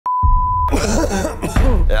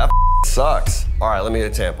Yeah, sucks. All right, let me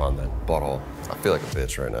get a tampon then. Butthole. I feel like a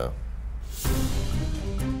bitch right now.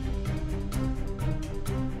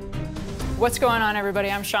 What's going on, everybody?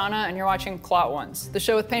 I'm Shauna, and you're watching Clot Ones, the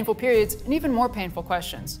show with painful periods and even more painful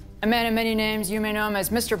questions. A man of many names, you may know him as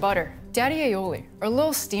Mr. Butter, Daddy Aioli, or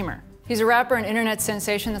Lil Steamer. He's a rapper and internet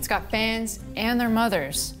sensation that's got fans and their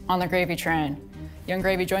mothers on the Gravy train. Young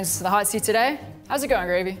Gravy joins us to the hot seat today. How's it going,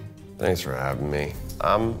 Gravy? Thanks for having me.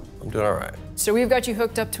 I'm doing all right. So we've got you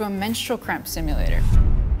hooked up to a menstrual cramp simulator.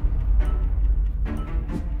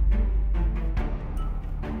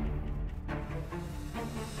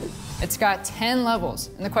 It's got 10 levels,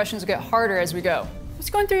 and the questions will get harder as we go. What's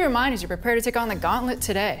going through your mind as you prepare to take on the gauntlet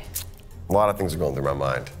today? A lot of things are going through my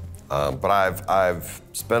mind. But I've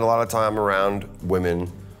spent a lot of time around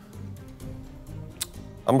women.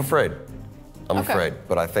 I'm afraid. I'm afraid,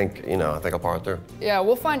 but I think, I think I'll power through. Yeah,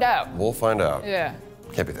 we'll find out. We'll find out. Yeah.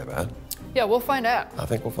 Can't be that bad. Yeah, we'll find out. I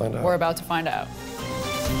think we'll find out. We're about to find out.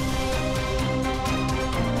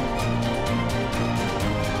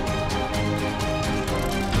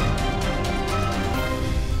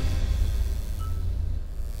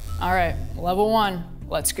 All right, level 1,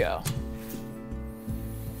 let's go.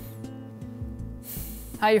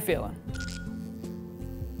 How you feeling?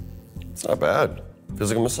 It's not bad.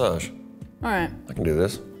 Feels like a massage. All right. I can do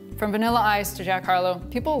this. From Vanilla Ice to Jack Harlow,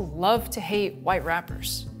 people love to hate white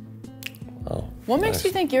rappers. Oh. What makes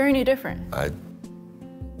you think you're any different?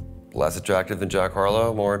 Less attractive than Jack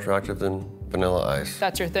Harlow, more attractive than Vanilla Ice.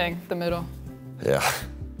 That's your thing, the middle. Yeah.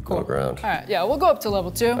 Cool. Middle ground. All right, yeah, we'll go up to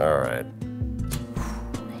level 2. All right.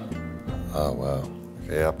 Oh, wow.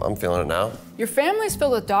 Okay, yep, I'm feeling it now. Your family's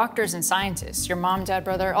filled with doctors and scientists. Your mom, dad,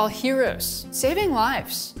 brother, all heroes, saving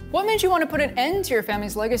lives. What made you want to put an end to your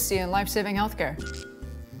family's legacy in life-saving healthcare?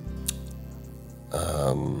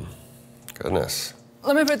 Goodness.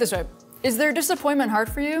 Let me put it this way. Is there disappointment hard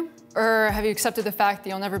for you? Or have you accepted the fact that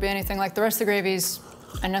you'll never be anything like the rest of the Gravies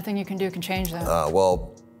and nothing you can do can change that?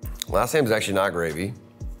 Well, last name's actually not Gravy.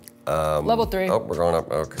 Level 3. Oh, we're going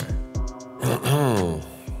up, okay.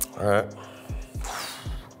 All right.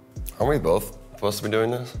 Aren't we both supposed to be doing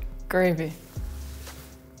this? Gravy.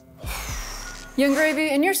 Young Gravy,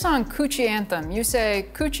 in your song Coochie Anthem, you say,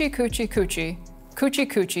 coochie, coochie, coochie, coochie,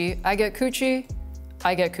 coochie, I get coochie,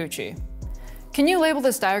 I get coochie. Can you label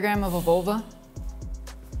this diagram of a vulva?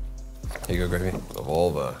 Here you go, Gravy. A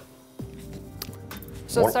vulva.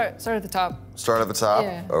 So start at the top. Start at the top?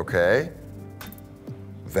 Yeah. Okay.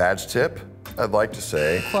 Vag tip, I'd like to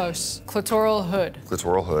say. Close. Clitoral hood.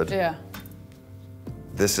 Clitoral hood. Yeah.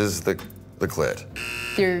 This is the clit.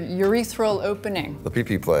 Your urethral opening. The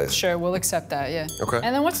pee-pee place. Sure, we'll accept that, yeah. Okay.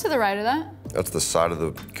 And then what's to the right of that? That's the side of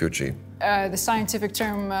the coochie. The scientific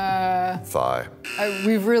term, Thigh.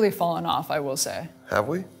 we've really fallen off, I will say. Have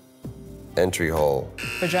we? Entry hole.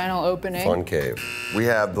 Vaginal opening. Fun cave. We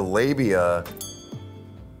have the labia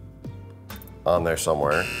on there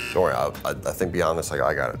somewhere. Don't worry, I think beyond this,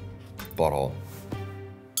 I got it. Butthole.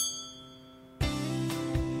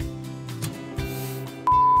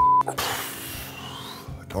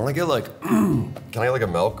 Don't I get like, can I get like a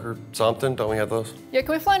milk or something? Don't we have those? Yeah,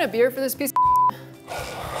 can we find a beer for this piece of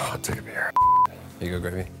I'll take a beer. Here you go,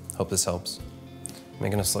 Gravy. Hope this helps.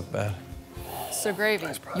 Making us look bad. So Gravy,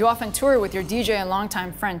 you often tour with your DJ and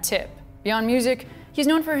longtime friend Tip. Beyond music, he's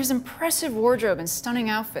known for his impressive wardrobe and stunning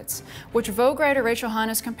outfits, which Vogue writer Rachel Hahn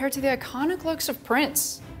has compared to the iconic looks of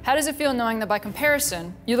Prince. How does it feel knowing that by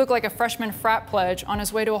comparison, you look like a freshman frat pledge on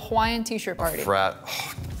his way to a Hawaiian t-shirt party? Frat.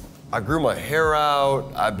 I grew my hair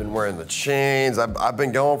out. I've been wearing the chains. I've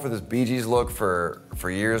been going for this Bee Gees look for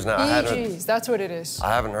years now. Bee Gees, that's what it is. I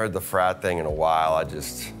haven't heard the frat thing in a while.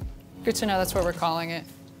 Good to know that's what we're calling it.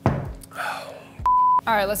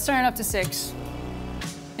 All right, let's turn it up to 6.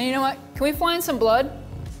 And you know what? Can we fly in some blood?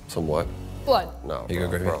 Some what? Blood. No. Here you go,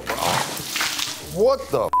 Gravy. Bro. What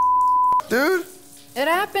the dude? It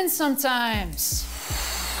happens sometimes.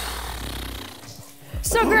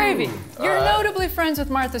 So Gravy, you're notably friends with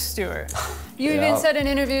Martha Stewart. You even said in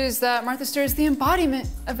interviews that Martha Stewart is the embodiment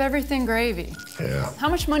of everything gravy. Yeah. How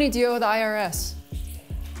much money do you owe the IRS?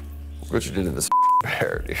 What you did to this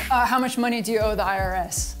bear, dude? How much money do you owe the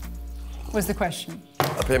IRS? Was the question.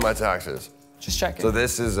 I pay my taxes. Just checking. So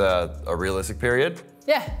this is a realistic period?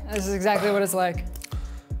 Yeah, this is exactly what it's like.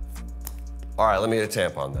 All right, let me get a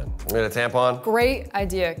tampon then. Let me get a tampon. Great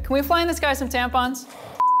idea. Can we fly in this guy some tampons?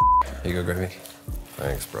 Here you go, Gravy.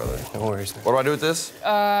 Thanks, brother. No worries. What do I do with this?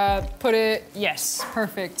 Put it, yes,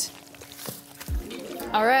 perfect.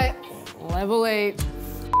 All right, level 8.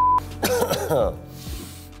 All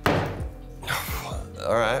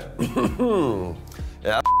right.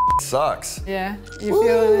 Yeah, sucks. Yeah, you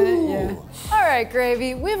feeling it? Yeah. All right,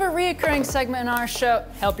 Gravy, we have a reoccurring segment in our show,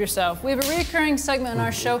 help yourself. We have a reoccurring segment in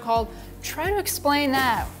our show called Try to Explain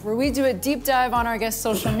That, where we do a deep dive on our guest's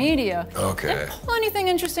social media. Okay. And pull anything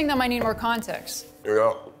interesting that might need more context. Here we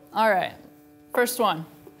go. All right, first one.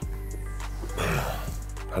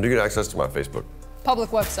 How do you get access to my Facebook? Public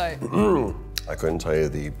website. I couldn't tell you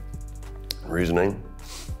the reasoning,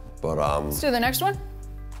 but Let's do the next one.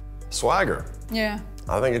 swagger. Yeah.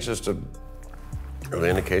 I think it's just a early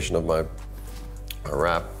indication of my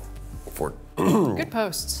rap for. Good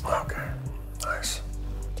posts. Okay, nice.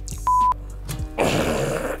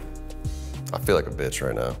 I feel like a bitch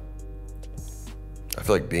right now. I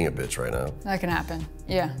feel like being a bitch right now. That can happen.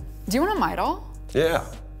 Yeah. Do you want a Midol? Yeah,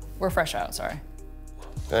 We're fresh out, sorry.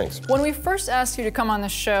 thanks. When we first asked you to come on the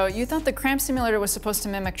show, you thought the Cramps simulator was supposed to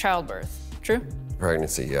mimic childbirth. True?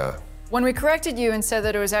 Pregnancy, yeah. When we corrected you and said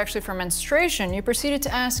that it was actually for menstruation, you proceeded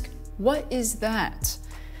to ask, what is that?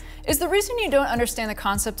 Is the reason you don't understand the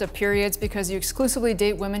concept of periods because you exclusively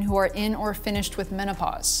date women who are in or finished with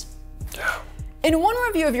menopause? Yeah. In one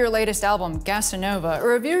review of your latest album, Gasanova, a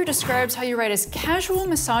reviewer describes how you write as casual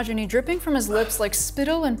misogyny dripping from his lips like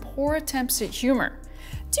spittle and poor attempts at humor.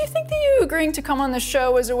 Do you think that you agreeing to come on the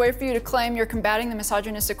show is a way for you to claim you're combating the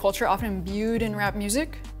misogynistic culture often imbued in rap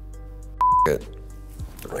music? It.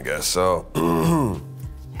 I guess so.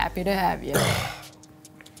 Happy to have you.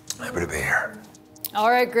 Happy to be here. All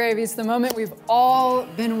right, Gravy, it's the moment we've all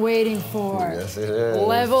been waiting for. Yes, it is.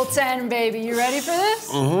 Level 10, baby. You ready for this?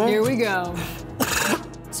 Here we go.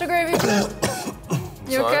 So, Gravy, you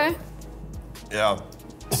Sorry? okay? Yeah.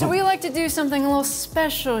 So we like to do something a little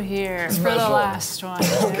special here for the Special? last one.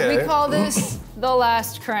 Okay. We call this the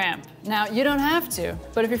last cramp. Now, you don't have to,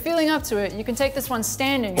 but if you're feeling up to it, you can take this one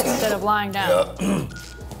standing instead of lying down. Yeah.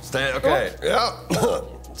 Stay, okay, yeah.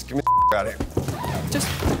 Let's give me the out of here. Just,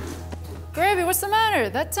 Gravy, what's the matter?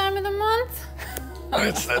 That time of the month?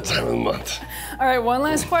 It's that time of the month. All right, one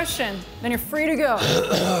last question, then you're free to go.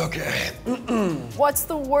 Okay. What's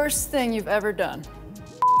the worst thing you've ever done?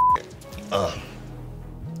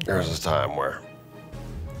 There was this time where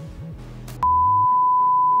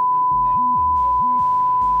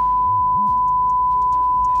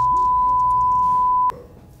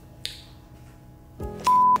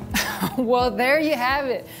Well, there you have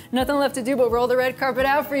it. Nothing left to do but roll the red carpet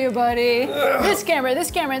out for you, buddy. This camera,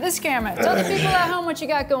 this camera, this camera. Tell the people at home what you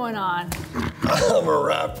got going on. I'm a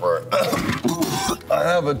rapper. I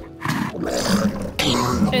have a.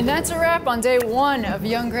 And that's a wrap on day 1 of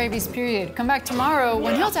Young Gravy's period. Come back tomorrow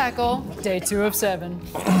when he'll tackle day 2 of 7.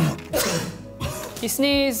 He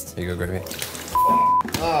sneezed. Here you go, Gravy.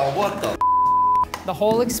 Oh, what the? The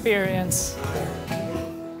whole experience.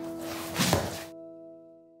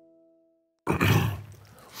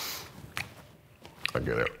 I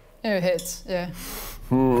get it. It hits, yeah.